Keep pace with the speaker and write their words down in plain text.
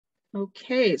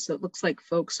Okay, so it looks like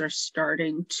folks are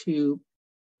starting to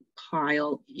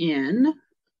pile in.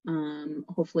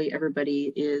 Hopefully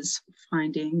everybody is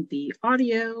finding the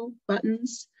audio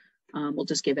buttons. We'll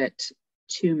just give it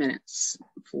 2 minutes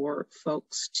for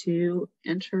folks to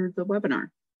enter the webinar,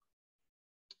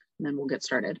 and then we'll get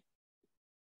started.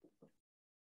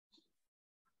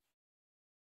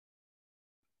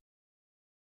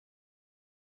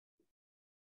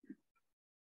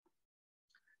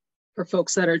 For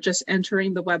folks that are just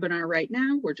entering the webinar right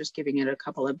now, we're just giving it a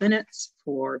couple of minutes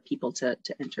for people to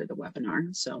enter the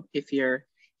webinar. So if you're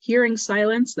hearing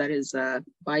silence, that is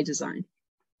by design.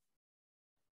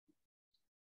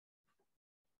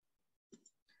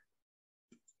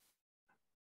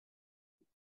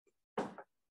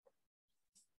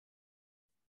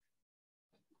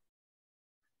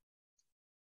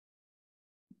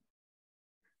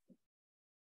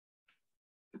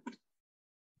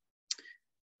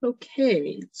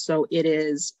 Okay, so it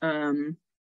is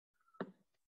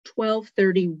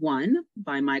 12:31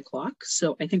 by my clock.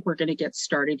 So I think we're going to get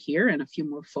started here, and a few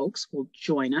more folks will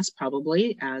join us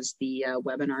probably as the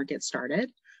webinar gets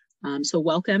started. So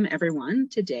welcome everyone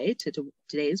today to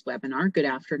today's webinar. Good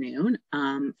afternoon.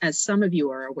 As some of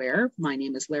you are aware, my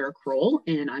name is Lara Kroll,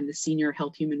 and I'm the Senior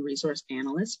Health Human Resource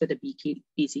Analyst for the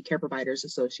BC Care Providers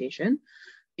Association.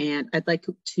 And I'd like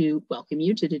to welcome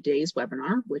you to today's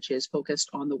webinar, which is focused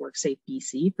on the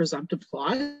WorkSafeBC presumptive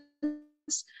clause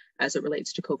as it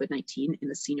relates to COVID-19 in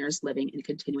the seniors living in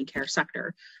continuing care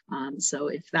sector. So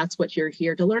if that's what you're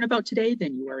here to learn about today,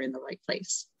 then you are in the right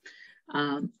place.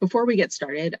 Before we get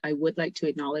started, I would like to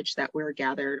acknowledge that we're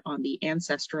gathered on the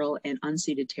ancestral and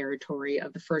unceded territory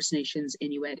of the First Nations,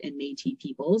 Inuit, and Métis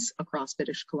peoples across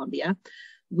British Columbia.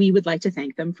 We would like to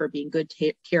thank them for being good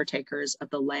caretakers of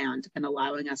the land and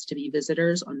allowing us to be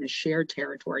visitors on this shared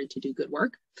territory to do good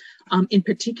work. In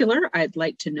particular, I'd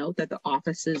like to note that the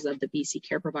offices of the BC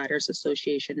Care Providers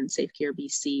Association and SafeCare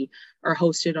BC are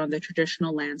hosted on the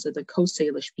traditional lands of the Coast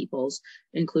Salish peoples,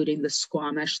 including the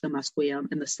Squamish, the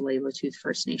Musqueam, and the Tsleil-Waututh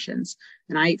First Nations.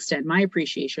 And I extend my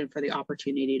appreciation for the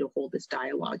opportunity to hold this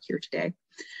dialogue here today.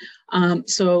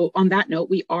 So on that note,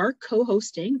 we are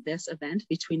co-hosting this event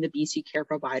between the BC Care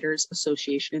Providers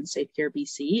Association and SafeCare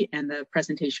BC, and the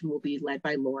presentation will be led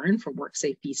by Lauren from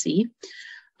WorkSafeBC.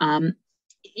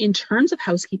 In terms of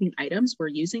housekeeping items, we're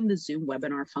using the Zoom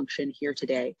webinar function here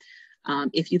today.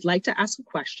 If you'd like to ask a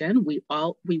question, we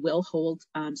will hold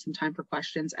some time for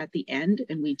questions at the end,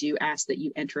 and we do ask that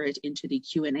you enter it into the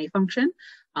Q&A function.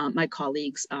 My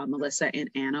colleagues, Melissa and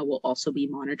Anna, will also be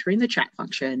monitoring the chat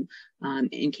function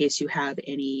in case you have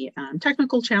any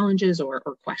technical challenges or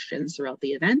questions throughout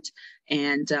the event,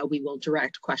 and we will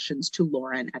direct questions to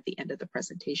Lauren at the end of the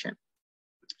presentation.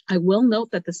 I will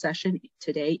note that the session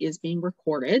today is being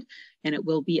recorded and it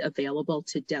will be available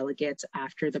to delegates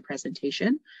after the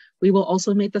presentation. We will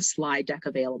also make the slide deck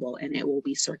available and it will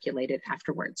be circulated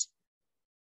afterwards.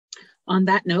 On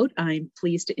that note, I'm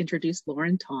pleased to introduce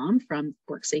Lauren Thom from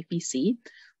WorkSafeBC.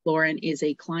 Lauren is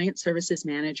a Client Services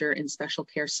Manager in Special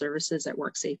Care Services at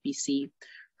WorkSafeBC.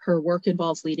 Her work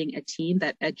involves leading a team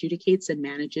that adjudicates and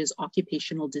manages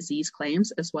occupational disease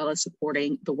claims, as well as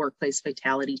supporting the workplace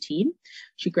vitality team.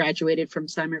 She graduated from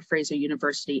Simon Fraser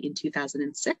University in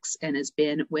 2006 and has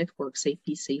been with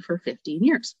WorkSafeBC for 15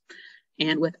 years.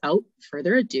 And without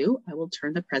further ado, I will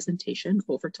turn the presentation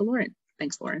over to Lauren.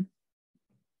 Thanks, Lauren.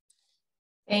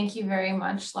 Thank you very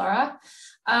much, Laura.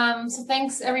 So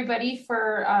thanks everybody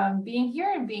for being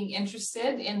here and being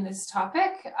interested in this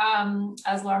topic.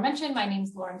 As Laura mentioned, my name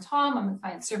is Lauren Thom. I'm a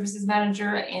Client Services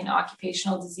Manager in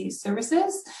Occupational Disease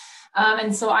Services.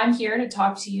 And so I'm here to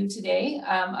talk to you today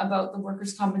about the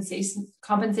workers'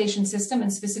 compensation system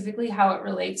and specifically how it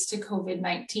relates to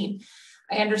COVID-19.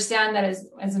 I understand that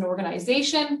as an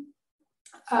organization,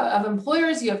 of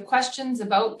employers, you have questions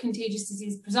about contagious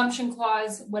disease presumption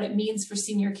clause, what it means for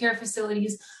senior care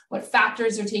facilities, what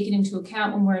factors are taken into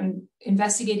account when we're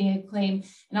investigating a claim,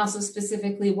 and also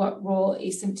specifically what role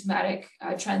asymptomatic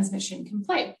transmission can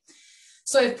play.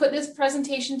 So I've put this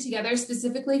presentation together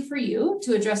specifically for you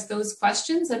to address those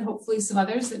questions and hopefully some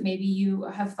others that maybe you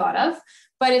have thought of.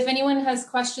 But if anyone has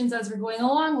questions as we're going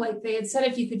along, like they had said,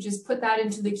 if you could just put that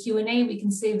into the Q&A, we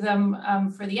can save them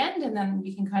for the end, and then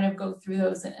we can kind of go through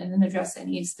those and then address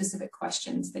any specific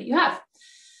questions that you have.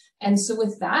 And so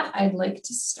with that, I'd like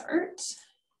to start.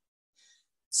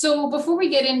 So before we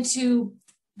get into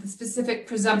the specific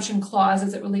presumption clause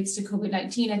as it relates to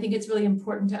COVID-19, I think it's really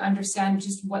important to understand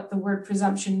just what the word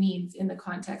presumption means in the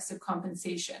context of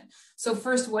compensation. So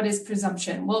first, what is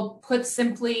presumption? Well, put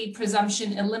simply,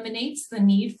 presumption eliminates the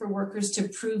need for workers to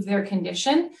prove their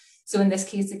condition. So in this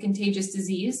case, a contagious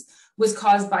disease was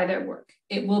caused by their work.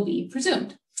 It will be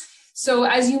presumed. So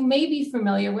as you may be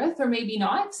familiar with, or maybe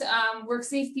not,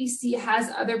 WorkSafeBC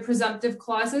has other presumptive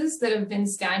clauses that have been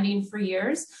standing for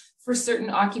years for certain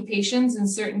occupations and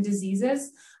certain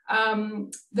diseases.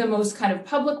 The most kind of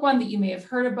public one that you may have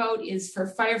heard about is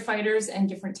for firefighters and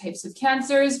different types of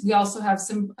cancers. We also have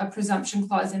a presumption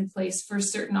clause in place for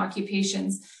certain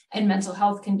occupations and mental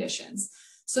health conditions.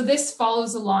 So this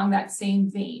follows along that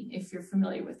same vein, if you're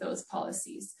familiar with those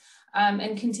policies.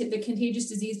 The contagious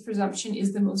disease presumption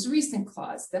is the most recent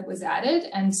clause that was added.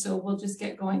 And so we'll just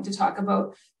get going to talk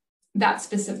about that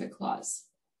specific clause.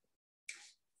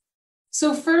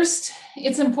 So first,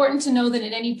 it's important to know that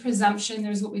in any presumption,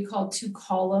 there's what we call 2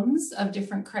 columns of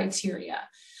different criteria.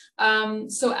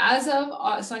 So I'm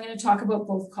going to talk about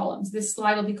both columns. This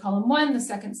slide will be column 1, the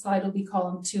second slide will be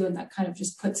column 2, and that kind of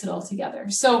just puts it all together.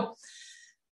 So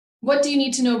what do you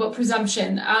need to know about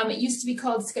presumption? It used to be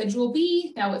called Schedule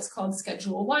B, now it's called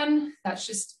Schedule 1. That's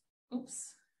just,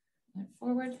 oops,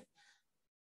 forward.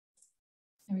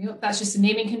 There we go, that's just a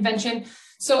naming convention.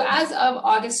 So as of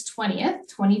August 20th,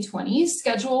 2020,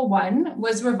 Schedule 1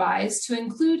 was revised to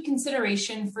include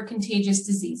consideration for contagious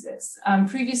diseases.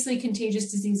 Previously,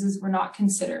 contagious diseases were not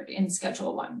considered in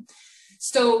Schedule 1.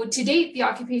 So to date, the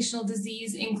occupational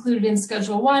disease included in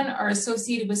Schedule 1 are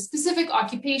associated with specific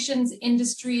occupations,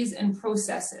 industries, and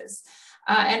processes.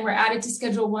 And were added to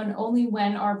Schedule 1 only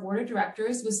when our board of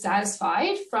directors was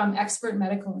satisfied from expert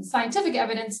medical and scientific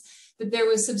evidence that there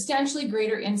was substantially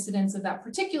greater incidence of that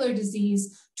particular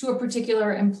disease to a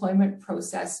particular employment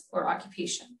process or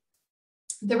occupation.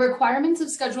 The requirements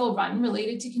of Schedule 1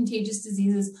 related to contagious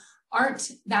diseases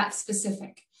aren't that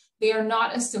specific. They are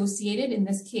not associated, in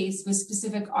this case, with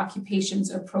specific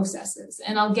occupations or processes.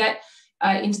 And I'll get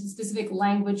into the specific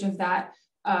language of that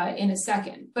in a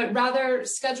second. But rather,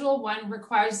 Schedule 1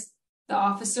 requires the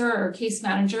officer or case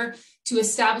manager to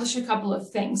establish a couple of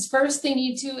things. First, they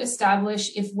need to establish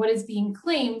if what is being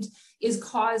claimed is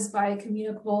caused by a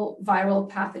communicable viral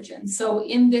pathogen. So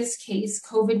in this case,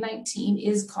 COVID-19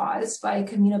 is caused by a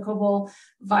communicable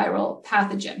viral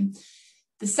pathogen.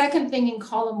 The second thing in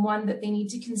column 1 that they need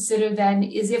to consider then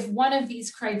is if one of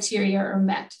these criteria are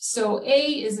met. So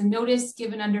A is a notice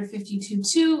given under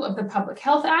 52.2 of the Public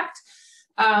Health Act,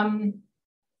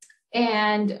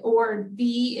 or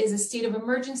B is a state of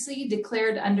emergency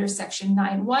declared under Section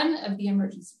 9.1 of the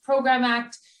Emergency Program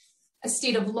Act, a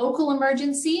state of local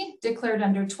emergency declared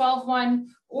under 12.1,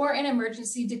 or an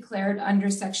emergency declared under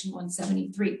Section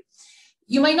 173.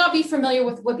 You might not be familiar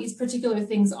with what these particular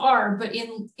things are, but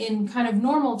in kind of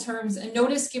normal terms, a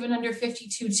notice given under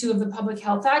 52.2 of the Public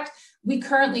Health Act, we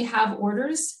currently have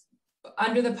orders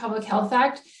under the Public Health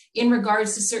Act in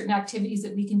regards to certain activities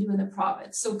that we can do in the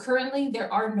province. So currently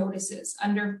there are notices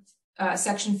under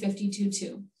Section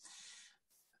 52.2.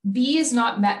 B is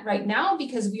not met right now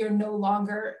because we are no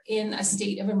longer in a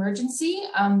state of emergency.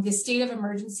 The state of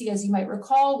emergency, as you might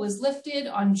recall, was lifted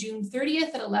on June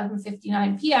 30th at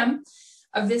 11:59 p.m.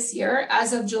 of this year.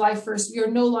 As of July 1st, we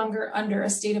are no longer under a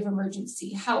state of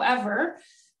emergency. However,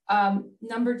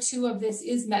 number 2 of this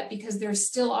is met because there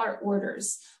still are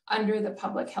orders under the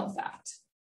Public Health Act.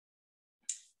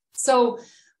 So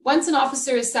once an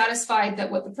officer is satisfied that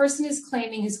what the person is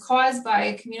claiming is caused by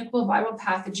a communicable viral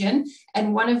pathogen,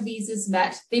 and one of these is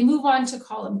met, they move on to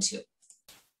column 2.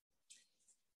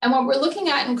 And what we're looking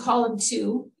at in column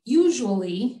 2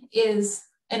 usually is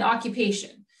an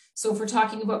occupation. So if we're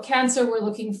talking about cancer, we're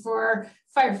looking for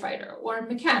firefighter or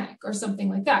mechanic or something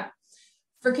like that.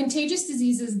 For contagious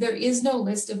diseases, there is no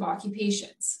list of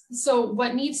occupations. So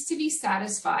what needs to be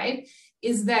satisfied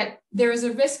is that there is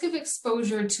a risk of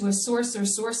exposure to a source or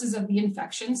sources of the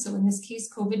infection, so in this case,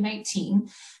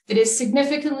 COVID-19, that is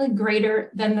significantly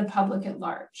greater than the public at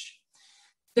large.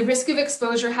 The risk of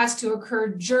exposure has to occur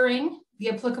during the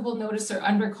applicable notice or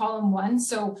under column 1.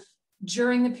 So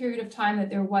during the period of time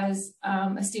that there was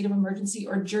a state of emergency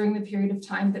or during the period of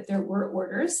time that there were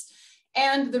orders.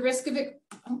 And the risk of it,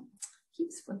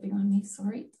 keeps flipping on me,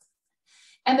 sorry.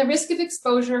 And the risk of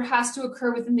exposure has to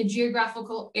occur within the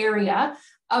geographical area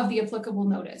of the applicable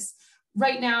notice.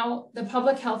 Right now, the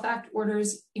Public Health Act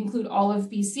orders include all of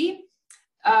BC.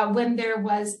 When there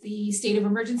was the state of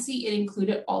emergency, it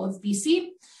included all of BC.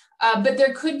 But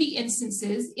there could be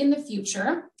instances in the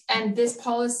future, and this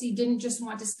policy didn't just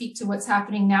want to speak to what's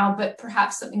happening now, but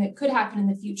perhaps something that could happen in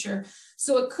the future.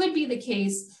 So it could be the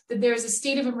case that there is a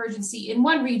state of emergency in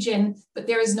one region, but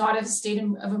there is not a state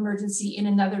of emergency in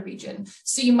another region.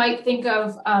 So you might think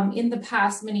of in the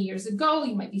past, many years ago,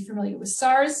 you might be familiar with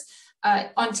SARS.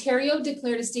 Ontario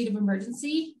declared a state of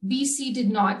emergency. BC did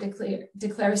not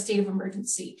declare a state of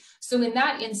emergency. So in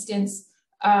that instance,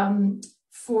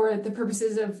 for the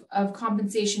purposes of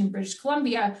compensation in British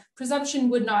Columbia, presumption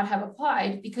would not have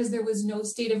applied because there was no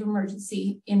state of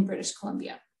emergency in British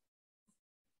Columbia.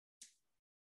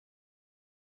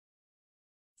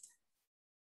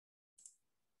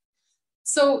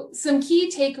 So some key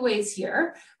takeaways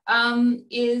here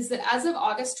is that as of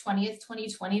August 20th,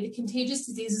 2020, the contagious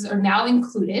diseases are now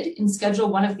included in Schedule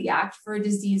 1 of the Act for a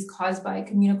disease caused by a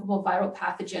communicable viral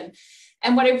pathogen.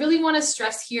 And what I really want to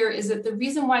stress here is that the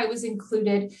reason why it was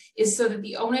included is so that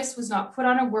the onus was not put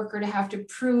on a worker to have to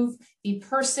prove the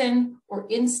person or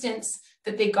instance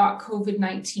that they got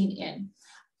COVID-19 in.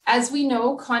 As we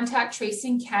know, contact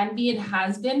tracing can be and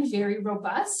has been very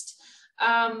robust.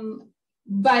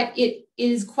 But it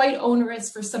is quite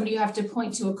onerous for somebody who have to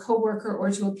point to a coworker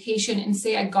or to a patient and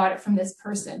say, I got it from this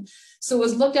person. So it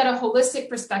was looked at a holistic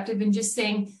perspective and just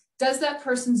saying, does that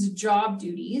person's job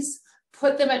duties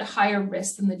put them at higher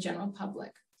risk than the general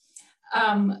public?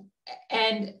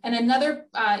 And another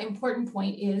important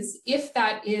point is, if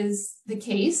that is the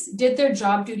case, did their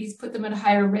job duties put them at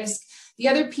higher risk? The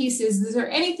other piece is there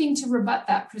anything to rebut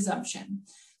that presumption?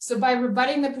 So by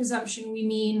rebutting the presumption, we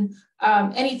mean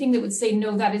anything that would say,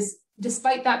 no, that is,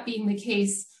 despite that being the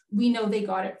case, we know they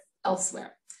got it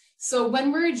elsewhere. So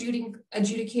when we're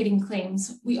adjudicating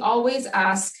claims, we always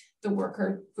ask the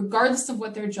worker, regardless of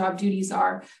what their job duties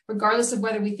are, regardless of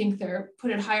whether we think they're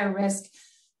put at higher risk,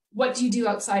 what do you do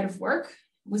outside of work?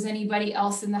 Was anybody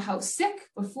else in the house sick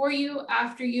before you,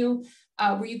 after you?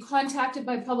 Were you contacted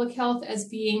by public health as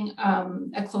being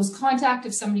a close contact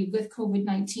of somebody with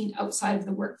COVID-19 outside of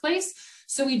the workplace?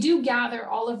 So we do gather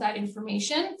all of that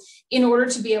information in order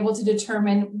to be able to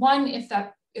determine, one, if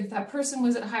that person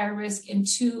was at higher risk, and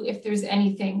two, if there's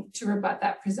anything to rebut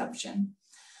that presumption.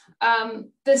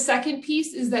 The second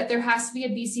piece is that there has to be a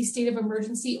BC state of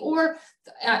emergency or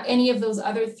any of those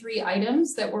other three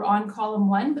items that were on column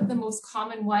 1, but the most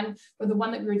common one, or the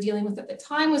one that we were dealing with at the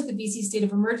time, was the BC state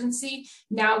of emergency.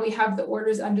 Now we have the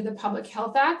orders under the Public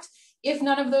Health Act. If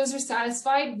none of those are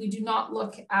satisfied, we do not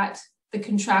look at the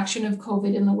contraction of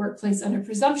COVID in the workplace under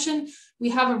presumption. We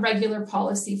have a regular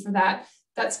policy for that.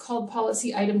 That's called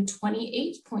policy item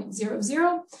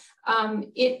 28.00.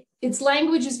 Its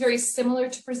language is very similar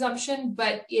to presumption,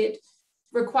 but it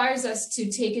requires us to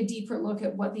take a deeper look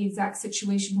at what the exact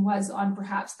situation was on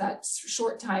perhaps that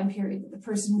short time period that the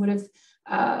person would have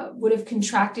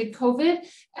contracted COVID,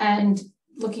 and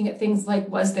looking at things like,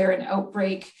 was there an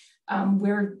outbreak?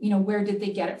 Where did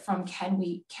they get it from? Can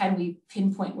we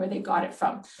pinpoint where they got it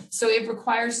from? So it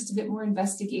requires just a bit more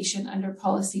investigation under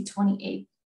policy 28.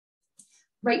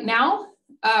 Right now,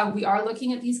 we are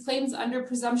looking at these claims under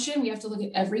presumption. We have to look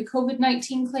at every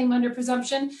COVID-19 claim under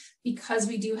presumption because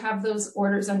we do have those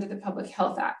orders under the Public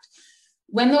Health Act.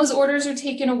 When those orders are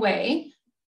taken away,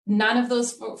 none of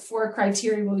those four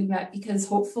criteria will be met, because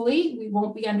hopefully we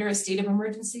won't be under a state of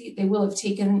emergency. They will have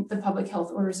taken the public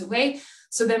health orders away.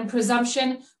 So then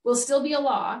presumption will still be a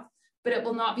law, but it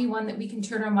will not be one that we can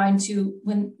turn our mind to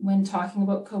when talking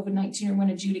about COVID-19 or when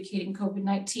adjudicating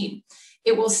COVID-19.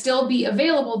 It will still be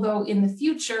available, though, in the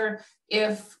future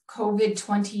if COVID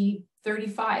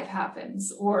 2035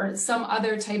 happens, or some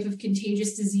other type of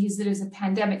contagious disease that is a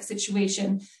pandemic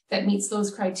situation that meets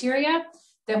those criteria.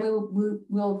 Then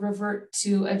we'll revert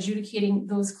to adjudicating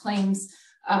those claims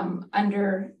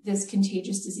under this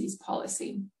contagious disease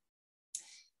policy.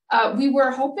 We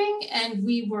were hoping and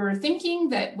we were thinking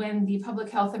that when the public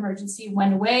health emergency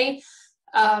went away,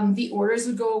 the orders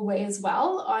would go away as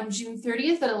well on June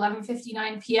 30th at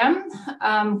 11:59 p.m.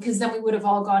 Because then we would have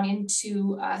all gone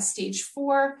into stage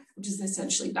 4, which is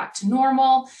essentially back to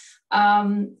normal.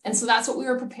 And so that's what we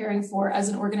were preparing for as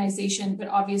an organization. But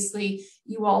obviously,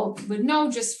 you all would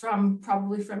know just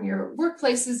probably from your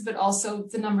workplaces, but also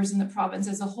the numbers in the province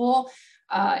as a whole.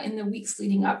 In the weeks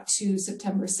leading up to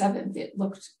September 7th, it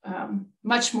looked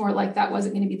much more like that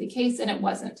wasn't going to be the case, and it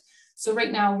wasn't. So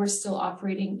right now, we're still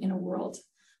operating in a world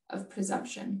of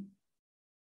presumption.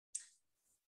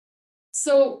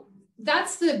 So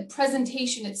that's the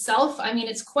presentation itself. I mean,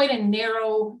 it's quite a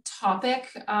narrow topic.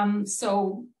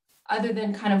 So other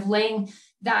than kind of laying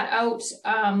that out,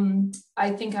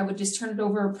 I think I would just turn it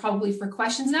over probably for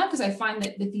questions now, because I find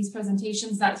that these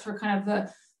presentations, that's where kind of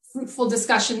the fruitful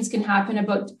discussions can happen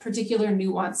about particular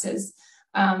nuances.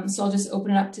 So I'll just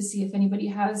open it up to see if anybody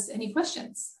has any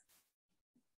questions.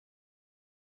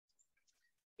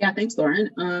 Yeah, thanks,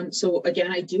 Lauren. So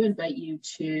again, I do invite you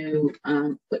to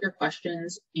put your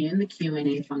questions in the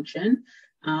Q&A function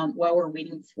while we're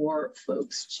waiting for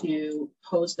folks to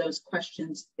pose those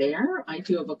questions there. I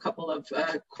do have a couple of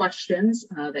questions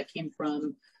that came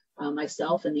from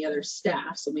myself and the other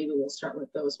staff, so maybe we'll start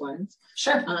with those ones.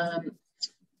 Sure.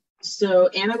 So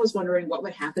Anna was wondering what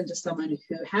would happen to someone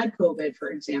who had COVID, for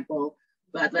example,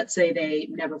 but let's say they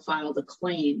never filed a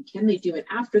claim. Can they do it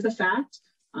after the fact?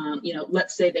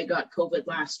 Let's say they got COVID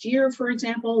last year, for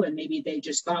example, and maybe they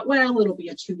just thought, well, it'll be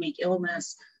a 2-week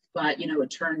illness, but, it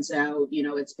turns out,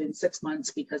 it's been 6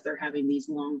 months because they're having these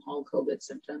long haul COVID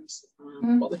symptoms.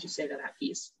 What would you say to that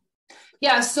piece?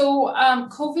 Yeah, so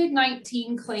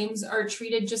COVID-19 claims are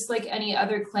treated just like any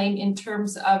other claim in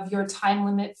terms of your time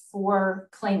limit for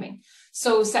claiming.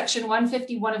 So Section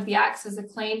 151 of the Act says a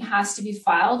claim has to be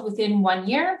filed within 1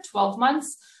 year, 12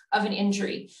 months of an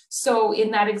injury. So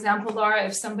in that example, Laura,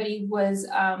 if somebody was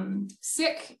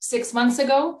sick 6 months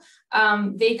ago,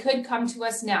 they could come to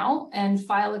us now and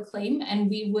file a claim and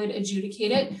we would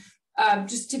adjudicate it.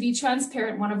 Just to be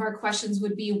transparent, one of our questions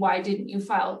would be, why didn't you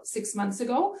file 6 months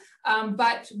ago?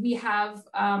 But we have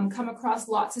come across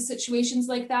lots of situations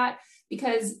like that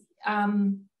because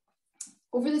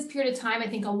over this period of time, I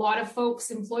think a lot of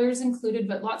folks, employers included,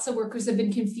 but lots of workers have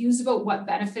been confused about what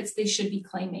benefits they should be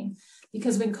claiming.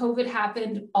 Because when COVID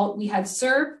happened, we had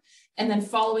CERB, and then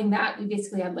following that, we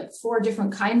basically had like 4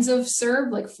 different kinds of CERB,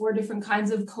 like 4 different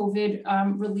kinds of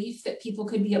COVID relief that people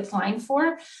could be applying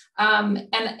for.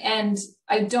 And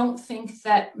I don't think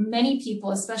that many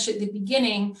people, especially at the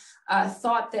beginning,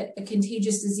 thought that a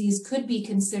contagious disease could be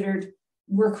considered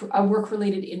a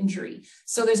work-related injury.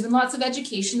 So there's been lots of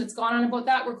education that's gone on about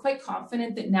that. We're quite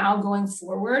confident that now going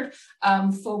forward,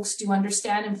 folks do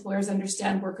understand, employers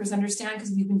understand, workers understand,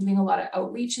 because we've been doing a lot of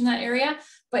outreach in that area.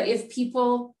 But if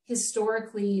people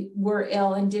historically were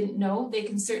ill and didn't know, they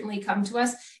can certainly come to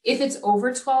us. If it's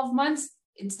over 12 months,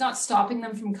 it's not stopping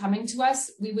them from coming to us.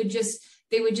 They would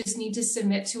just need to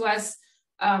submit to us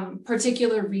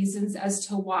particular reasons as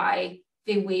to why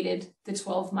they waited the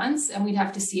 12 months, and we'd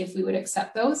have to see if we would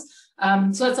accept those.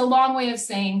 So it's a long way of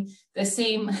saying the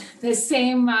same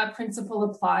principle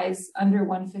applies under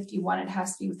 151. It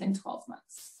has to be within 12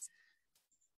 months.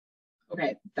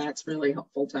 Okay, that's really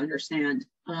helpful to understand.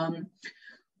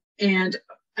 And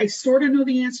I sort of know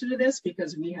the answer to this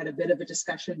because we had a bit of a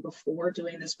discussion before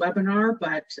doing this webinar,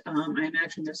 but I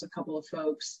imagine there's a couple of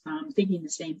folks thinking the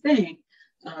same thing.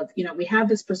 We have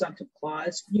this presumptive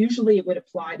clause. Usually it would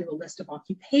apply to a list of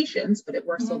occupations, but it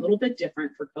works a little bit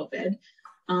different for COVID.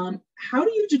 How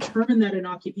do you determine that an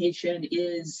occupation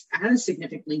is at a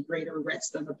significantly greater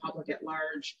risk than the public at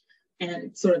large?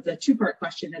 And sort of the 2-part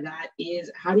question to that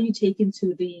is, how do you take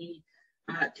into the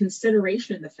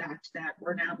consideration the fact that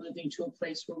we're now moving to a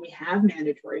place where we have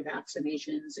mandatory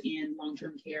vaccinations in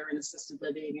long-term care and assisted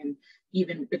living, and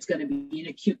even it's going to be in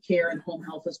acute care and home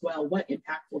health as well? What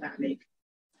impact will that make?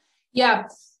 Yeah,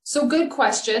 so good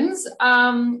questions.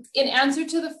 In answer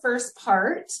to the first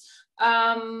part,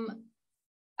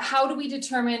 how do we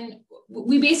determine,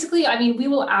 we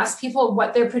will ask people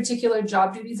what their particular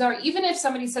job duties are. Even if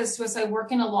somebody says to us, I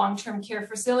work in a long-term care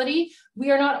facility,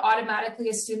 we are not automatically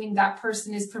assuming that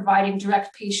person is providing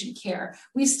direct patient care.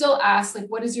 We still ask, like,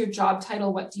 what is your job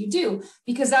title? What do you do?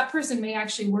 Because that person may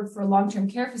actually work for a long-term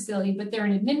care facility, but they're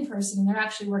an admin person and they're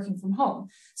actually working from home.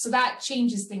 So that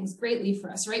changes things greatly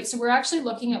for us, right? So we're actually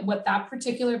looking at what that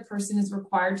particular person is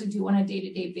required to do on a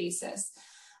day-to-day basis.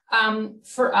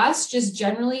 For us, just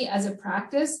generally as a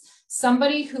practice,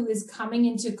 somebody who is coming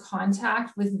into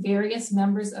contact with various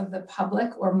members of the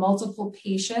public or multiple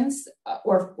patients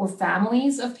or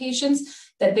families of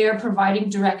patients that they are providing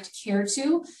direct care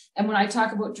to. And when I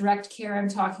talk about direct care, I'm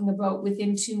talking about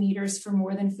within 2 meters for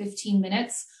more than 15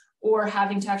 minutes, or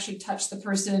having to actually touch the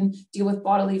person, deal with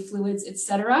bodily fluids,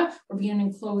 etc., or be in an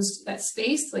enclosed that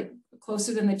space, like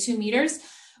closer than the 2 meters.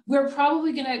 We're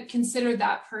probably going to consider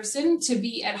that person to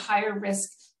be at higher risk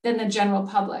than the general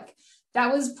public.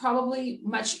 That was probably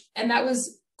that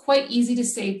was quite easy to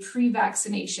say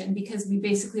pre-vaccination, because we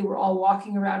basically were all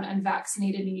walking around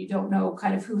unvaccinated and you don't know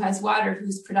kind of who has what or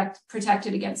who's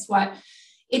protected against what.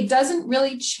 It doesn't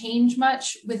really change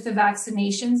much with the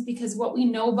vaccinations, because what we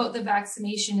know about the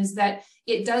vaccination is that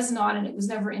it does not, and it was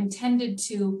never intended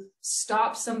to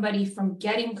stop somebody from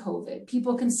getting COVID.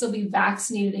 People can still be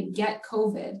vaccinated and get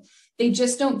COVID. They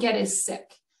just don't get as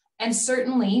sick. And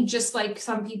certainly, just like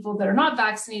some people that are not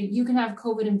vaccinated, you can have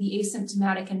COVID and be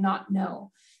asymptomatic and not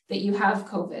know that you have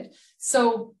COVID.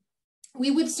 So we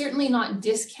would certainly not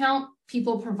discount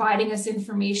people providing us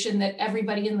information that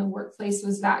everybody in the workplace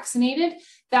was vaccinated.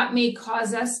 That may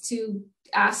cause us to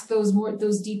ask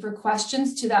those deeper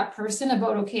questions to that person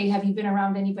about, okay, have you been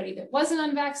around anybody that wasn't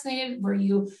unvaccinated? Were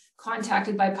you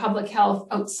contacted by public health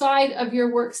outside of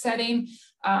your work setting?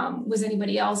 Was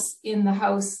anybody else in the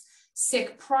house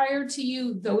sick prior to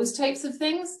you? Those types of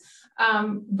things.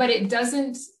 But it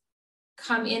doesn't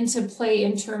come into play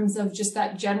in terms of just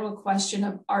that general question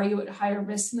of, are you at higher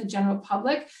risk than the general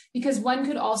public? Because one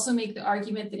could also make the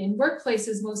argument that in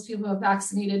workplaces, most people are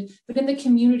vaccinated, but in the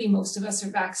community, most of us are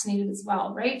vaccinated as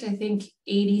well, right? I think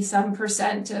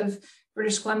 80% of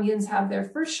British Columbians have their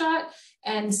first shot,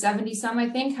 and 70 some, I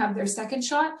think, have their second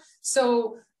shot.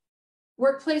 So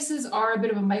workplaces are a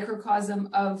bit of a microcosm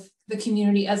of the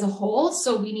community as a whole.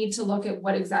 So we need to look at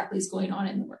what exactly is going on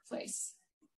in the workplace.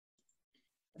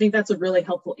 I think that's a really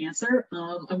helpful answer.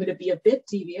 I'm going to be a bit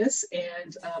devious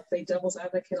and play devil's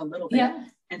advocate a little bit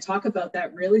and talk about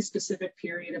that really specific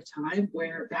period of time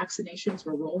where vaccinations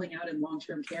were rolling out in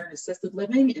long-term care and assisted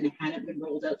living and hadn't been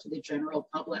rolled out to the general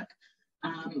public.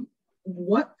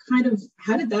 How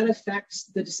did that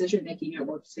affect the decision-making at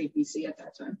WorkSafeBC at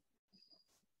that time?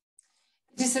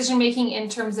 Decision-making in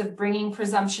terms of bringing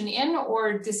presumption in,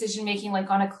 or decision-making like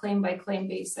on a claim-by-claim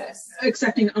basis?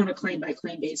 Accepting on a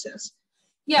claim-by-claim basis.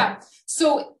 Yeah,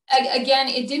 so again,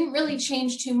 it didn't really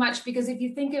change too much, because if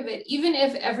you think of it, even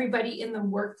if everybody in the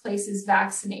workplace is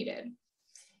vaccinated,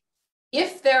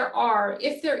 if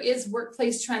there is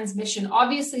workplace transmission,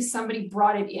 obviously somebody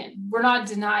brought it in. We're not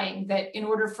denying that in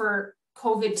order for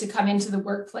COVID to come into the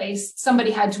workplace,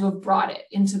 somebody had to have brought it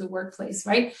into the workplace,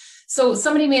 right? So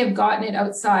somebody may have gotten it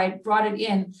outside, brought it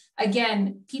in.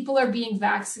 Again, people are being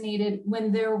vaccinated.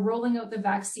 When they're rolling out the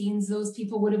vaccines, those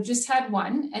people would have just had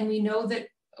one. And we know that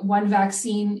one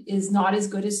vaccine is not as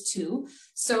good as two.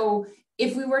 So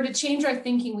if we were to change our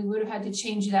thinking, we would have had to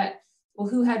change that. Well,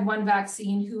 who had one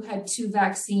vaccine, who had two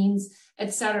vaccines,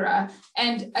 etc.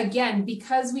 And again,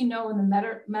 because we know in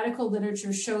the medical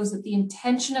literature shows that the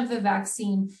intention of the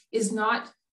vaccine is not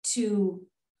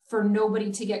for nobody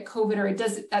to get COVID, or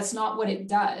that's not what it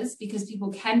does, because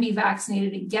people can be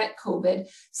vaccinated and get COVID.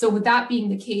 So with that being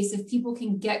the case, if people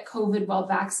can get COVID while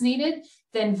vaccinated,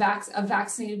 then a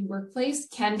vaccinated workplace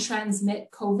can transmit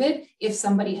COVID if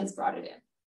somebody has brought it in.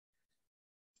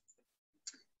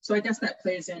 So I guess that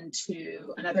plays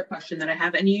into another question that I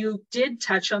have, and you did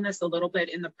touch on this a little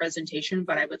bit in the presentation,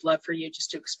 but I would love for you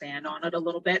just to expand on it a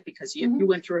little bit, because you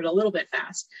went through it a little bit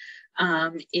fast,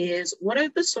 is what are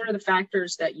the sort of the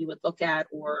factors that you would look at,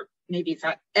 or maybe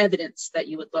evidence that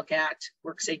you would look at,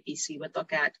 WorkSafeBC would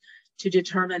look at, to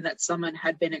determine that someone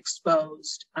had been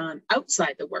exposed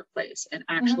outside the workplace and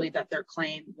actually that their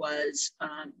claim was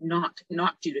not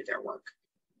due to their work?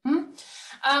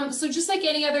 So just like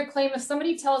any other claim, if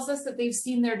somebody tells us that they've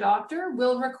seen their doctor,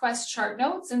 we'll request chart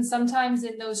notes. And sometimes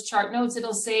in those chart notes,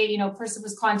 it'll say, person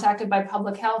was contacted by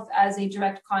public health as a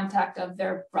direct contact of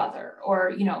their brother,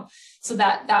 or, so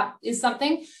that is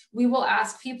something we will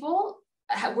ask people.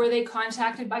 Were they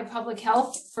contacted by public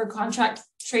health for contact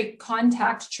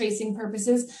tracing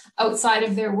purposes outside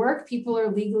of their work? People are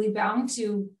legally bound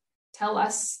to tell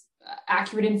us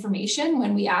accurate information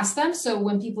when we ask them. So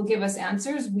when people give us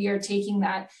answers, we are taking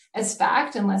that as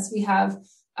fact, unless we have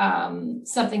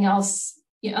something else,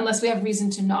 unless we have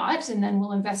reason to not, and then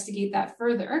we'll investigate that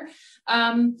further.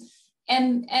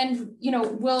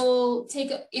 We'll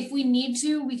take, if we need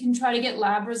to, we can try to get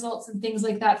lab results and things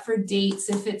like that for dates.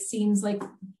 If it seems like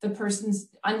the person's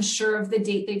unsure of the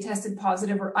date they tested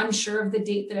positive, or unsure of the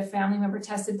date that a family member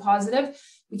tested positive,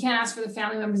 we can't ask for the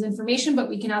family member's information, but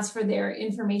we can ask for their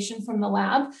information from the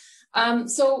lab. Our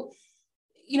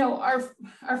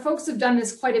folks have done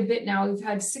this quite a bit now. We've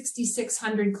had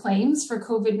 6,600 claims for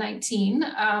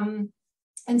COVID-19.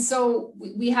 And so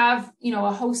we have,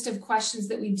 a host of questions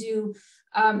that we do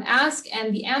ask,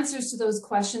 and the answers to those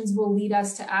questions will lead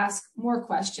us to ask more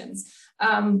questions.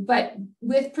 But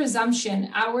with presumption,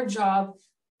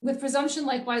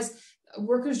 likewise, a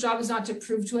worker's job is not to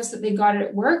prove to us that they got it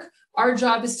at work. Our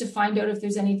job is to find out if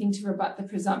there's anything to rebut the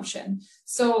presumption.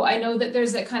 So I know that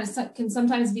there's that kind of, can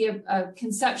sometimes be a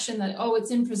conception that, oh,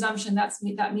 it's in presumption, that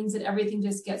means that everything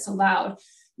just gets allowed.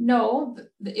 No,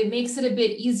 it makes it a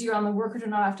bit easier on the worker to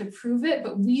not have to prove it,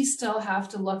 but we still have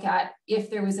to look at if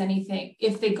there was anything,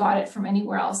 if they got it from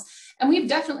anywhere else. And we've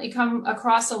definitely come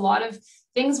across a lot of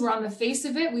things where on the face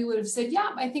of it, we would have said, yeah,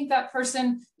 I think that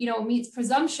person, meets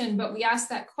presumption, but we asked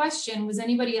that question, was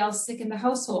anybody else sick in the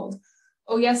household?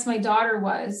 Oh, yes, my daughter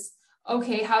was.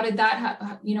 Okay, how did that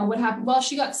happen? What happened? Well,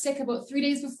 she got sick about 3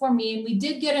 days before me, and we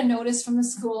did get a notice from the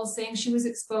school saying she was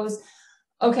exposed.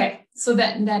 Okay, so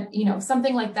that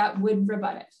something like that would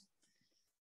rebut it.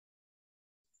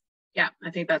 Yeah,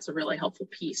 I think that's a really helpful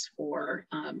piece for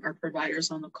our providers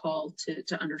on the call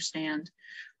to understand.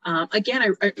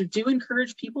 Again, I do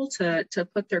encourage people to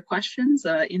put their questions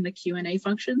in the Q&A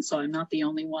function, so I'm not the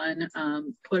only one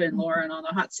putting Lauren on the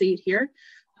hot seat here.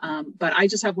 But I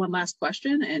just have one last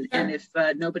question, and Sure. if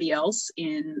nobody else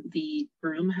in the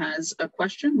room has a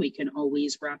question, we can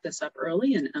always wrap this up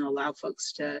early and allow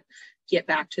folks to get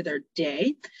back to their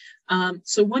day.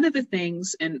 So one of the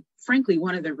things, and frankly,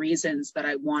 one of the reasons that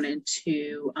I wanted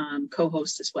to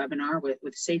co-host this webinar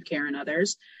with SafeCare and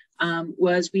others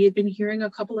was we had been hearing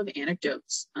a couple of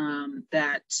anecdotes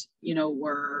that,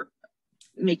 were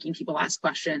making people ask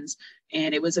questions.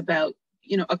 And it was about,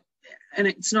 and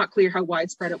it's not clear how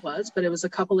widespread it was, but it was a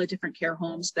couple of different care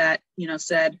homes that,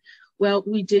 said, well,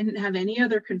 we didn't have any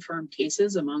other confirmed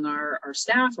cases among our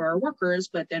staff or our workers,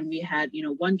 but then we had,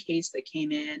 one case that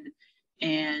came in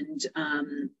and,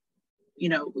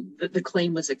 the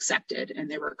claim was accepted, and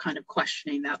they were kind of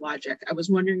questioning that logic. I was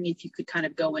wondering if you could kind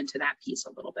of go into that piece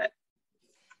a little bit.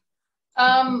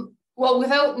 Well,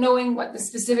 without knowing what the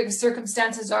specific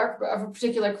circumstances are of a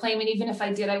particular claim, and even if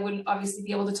I did, I wouldn't obviously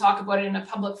be able to talk about it in a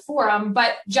public forum,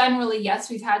 but generally, yes,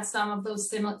 we've had some of those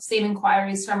same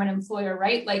inquiries from an employer,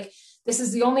 right? Like, this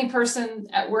is the only person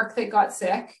at work that got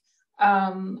sick.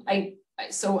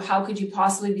 So how could you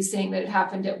possibly be saying that it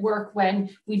happened at work when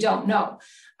we don't know?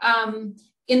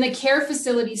 In the care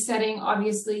facility setting,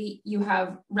 obviously, you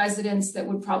have residents that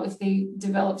would probably, if they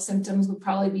develop symptoms, would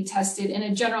probably be tested. In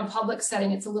a general public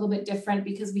setting, it's a little bit different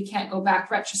because we can't go back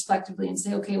retrospectively and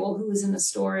say, okay, well, who was in the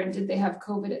store and did they have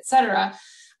COVID, et cetera.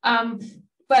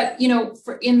 But,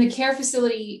 in the care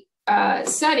facility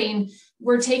setting,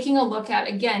 we're taking a look at,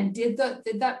 again,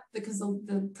 because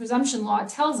the presumption law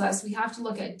tells us we have to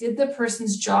look at, did the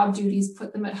person's job duties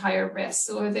put them at higher risk?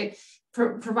 So are they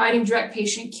providing direct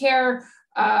patient care,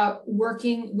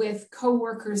 working with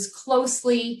coworkers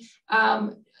closely,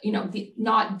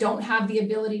 don't have the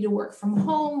ability to work from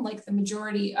home like the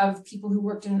majority of people who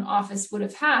worked in an office would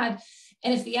have had.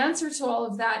 And if the answer to all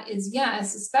of that is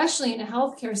yes, especially in a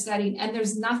healthcare setting, and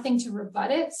there's nothing to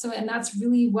rebut it, and that's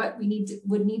really what we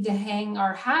would need to hang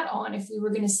our hat on if we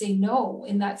were going to say no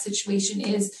in that situation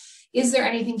is there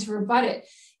anything to rebut it?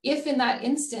 If in that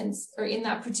instance, or in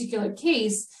that particular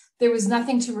case, there was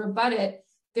nothing to rebut it,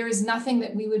 there is nothing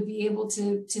that we would be able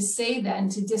to say then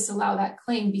to disallow that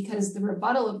claim because the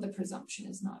rebuttal of the presumption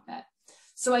is not met.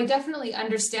 So I definitely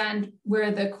understand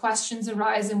where the questions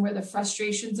arise and where the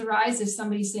frustrations arise if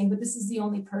somebody's saying, but this is the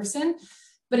only person.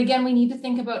 But again, we need to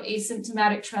think about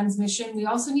asymptomatic transmission. We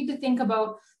also need to think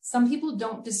about some people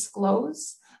don't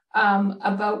disclose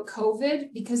about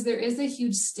COVID because there is a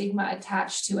huge stigma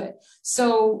attached to it.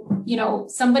 So,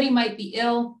 somebody might be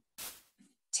ill,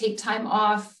 take time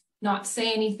off, not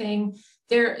say anything.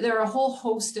 There are a whole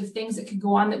host of things that could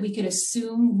go on that we could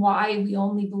assume why we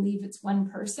only believe it's one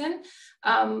person,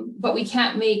 but we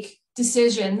can't make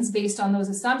decisions based on those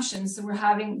assumptions. So we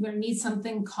need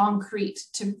something concrete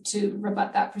to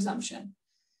rebut that presumption.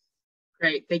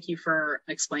 Great, thank you for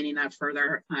explaining that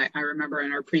further. I remember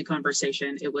in our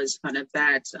pre-conversation, it was kind of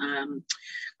that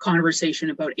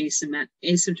conversation about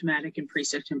asymptomatic and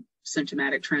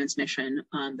pre-symptomatic transmission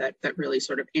that really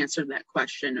sort of answered that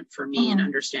question for me in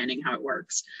understanding how it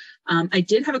works. I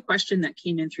did have a question that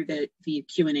came in through the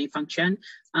Q&A function.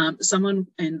 Someone,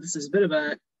 and this is a bit of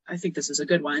I think this is a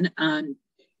good one,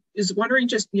 is wondering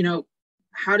just,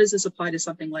 how does this apply to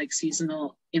something like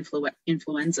seasonal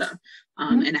influenza?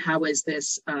 And how is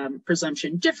this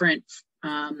presumption different,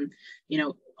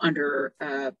 under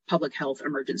public health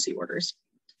emergency orders?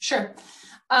 Sure.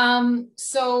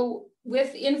 So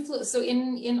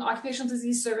in occupational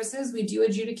disease services, we do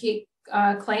adjudicate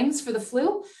claims for the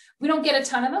flu. We don't get a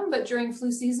ton of them, but during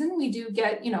flu season, we do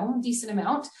get, a decent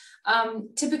amount.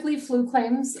 Typically flu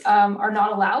claims are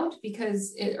not allowed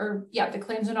because the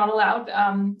claims are not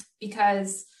allowed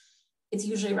because it's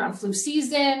usually around flu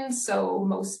season. So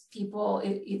most people,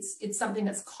 it's something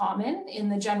that's common in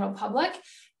the general public,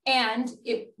 and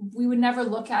we would never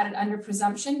look at it under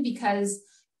presumption because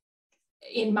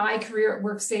in my career at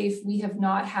WorkSafe, we have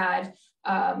not had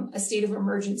a state of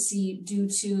emergency due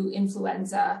to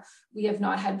influenza. We have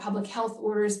not had public health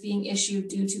orders being issued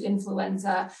due to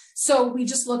influenza. So we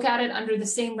just look at it under the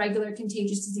same regular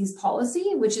contagious disease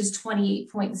policy, which is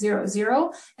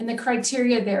 28.00, and the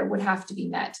criteria there would have to be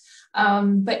met.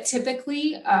 But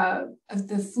typically,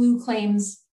 the flu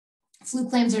claims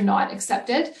are not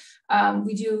accepted.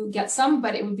 We do get some,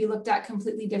 but it would be looked at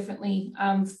completely differently.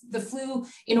 The flu,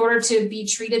 in order to be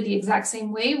treated the exact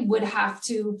same way, would have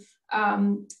to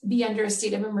be under a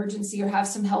state of emergency or have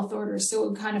some health orders. So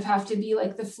it would kind of have to be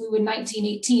like the flu in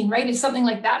 1918, right? If something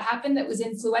like that happened that was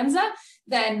influenza,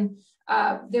 then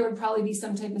there would probably be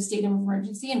some type of state of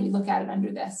emergency, and we look at it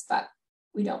under this, but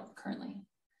we don't currently.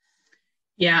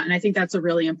 Yeah, and I think that's a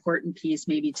really important piece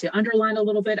maybe to underline a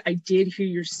little bit. I did hear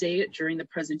you say it during the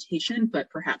presentation,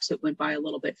 but perhaps it went by a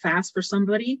little bit fast for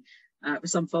somebody, for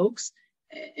some folks.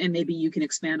 And maybe you can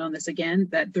expand on this again,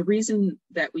 that the reason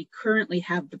that we currently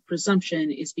have the presumption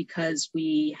is because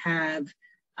we have,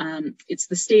 it's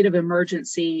the state of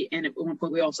emergency, and at one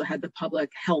point we also had the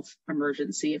public health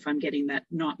emergency, if I'm getting that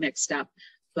not mixed up.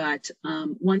 But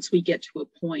once we get to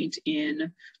a point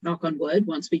in, knock on wood,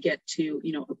 once we get to,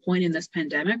 a point in this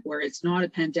pandemic where it's not a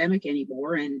pandemic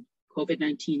anymore and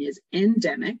COVID-19 is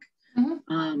endemic,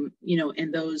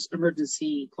 and those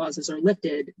emergency clauses are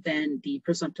lifted, then the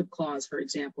presumptive clause, for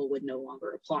example, would no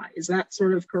longer apply. Is that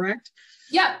sort of correct?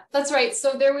 Yeah, that's right.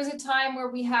 So there was a time where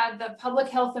we had the public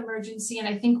health emergency, and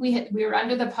I think we were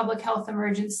under the public health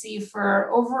emergency for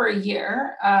over a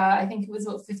year. I think it was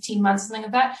about 15 months, something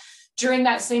like that. During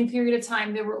that same period of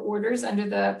time, there were orders under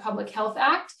the Public Health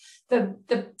Act.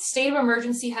 The state of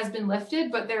emergency has been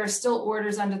lifted, but there are still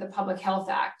orders under the Public Health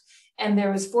Act. And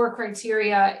there was 4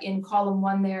 criteria in column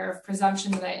 1 there of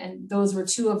presumption, and those were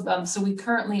 2 of them. So we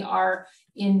currently are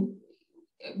using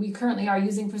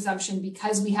presumption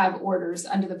because we have orders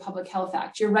under the Public Health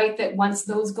Act. You're right that once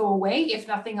those go away, if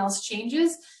nothing else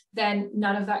changes, then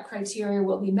none of that criteria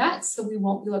will be met. So we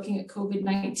won't be looking at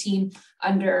COVID-19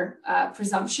 under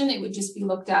presumption. It would just be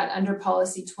looked at under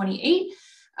policy 28.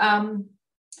 And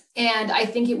I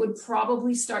think it would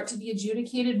probably start to be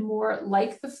adjudicated more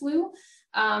like the flu,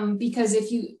 because if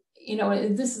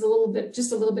this is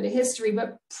just a little bit of history,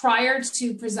 but prior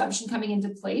to presumption coming into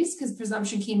place, because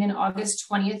presumption came in August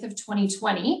 20th of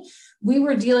 2020, we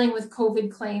were dealing with COVID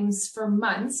claims for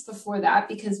months before that,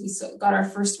 because we got our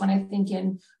first one, I think,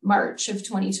 in March of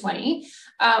 2020.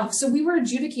 So we were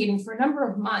adjudicating for a number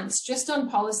of months just on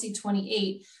policy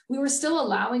 28. We were still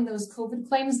allowing those COVID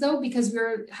claims though, because we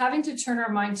were having to turn our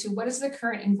mind to what is the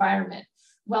current environment.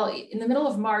 Well, in the middle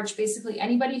of March, basically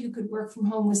anybody who could work from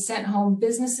home was sent home,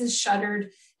 businesses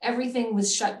shuttered, everything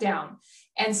was shut down.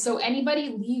 And so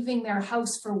anybody leaving their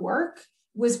house for work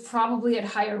was probably at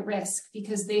higher risk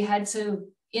because they had to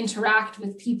interact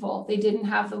with people. They didn't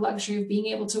have the luxury of being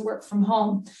able to work from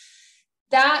home.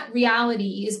 That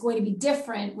reality is going to be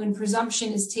different when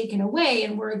presumption is taken away.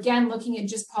 And we're again looking at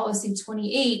just policy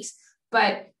 28,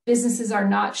 but businesses are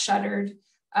not shuttered.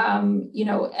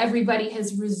 Everybody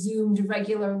has resumed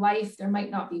regular life. There might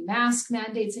not be mask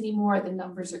mandates anymore. The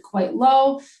numbers are quite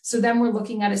low. So then we're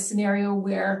looking at a scenario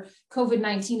where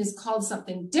COVID-19 is called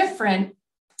something different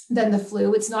than the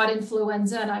flu. It's not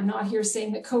influenza, and I'm not here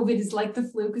saying that COVID is like the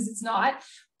flu, because it's not.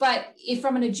 But if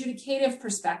from an adjudicative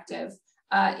perspective,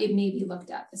 it may be looked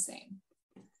at the same.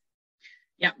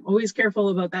 Yeah, always careful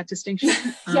about that distinction.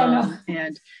 No.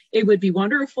 And it would be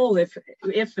wonderful if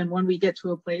and when we get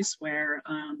to a place where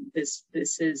this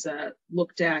is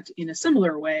looked at in a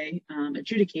similar way,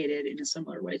 adjudicated in a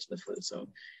similar way to the flu. So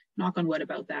knock on wood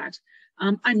about that.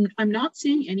 I'm not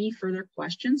seeing any further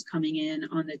questions coming in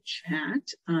on the chat.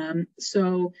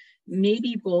 So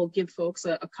maybe we'll give folks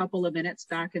a couple of minutes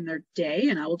back in their day,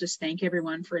 and I will just thank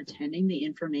everyone for attending the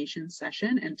information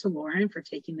session, and to Lauren for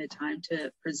taking the time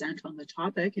to present on the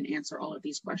topic and answer all of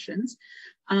these questions.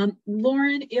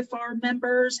 Lauren, if our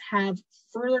members have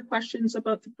further questions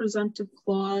about the presumptive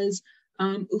clause,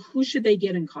 who should they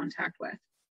get in contact with?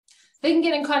 They can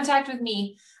get in contact with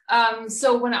me.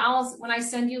 So when I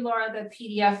send you, Laura, the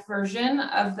PDF version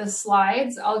of the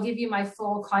slides, I'll give you my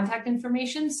full contact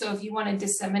information. So if you want to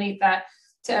disseminate that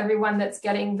to everyone that's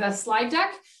getting the slide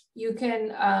deck, you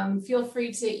can feel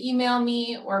free to email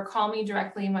me or call me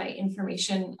directly. My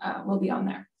information will be on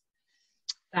there.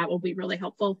 That will be really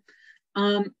helpful.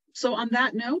 So on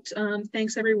that note,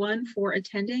 thanks everyone for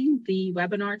attending the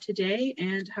webinar today,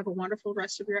 and have a wonderful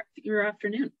rest of your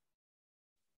afternoon.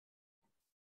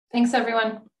 Thanks,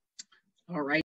 everyone. All right.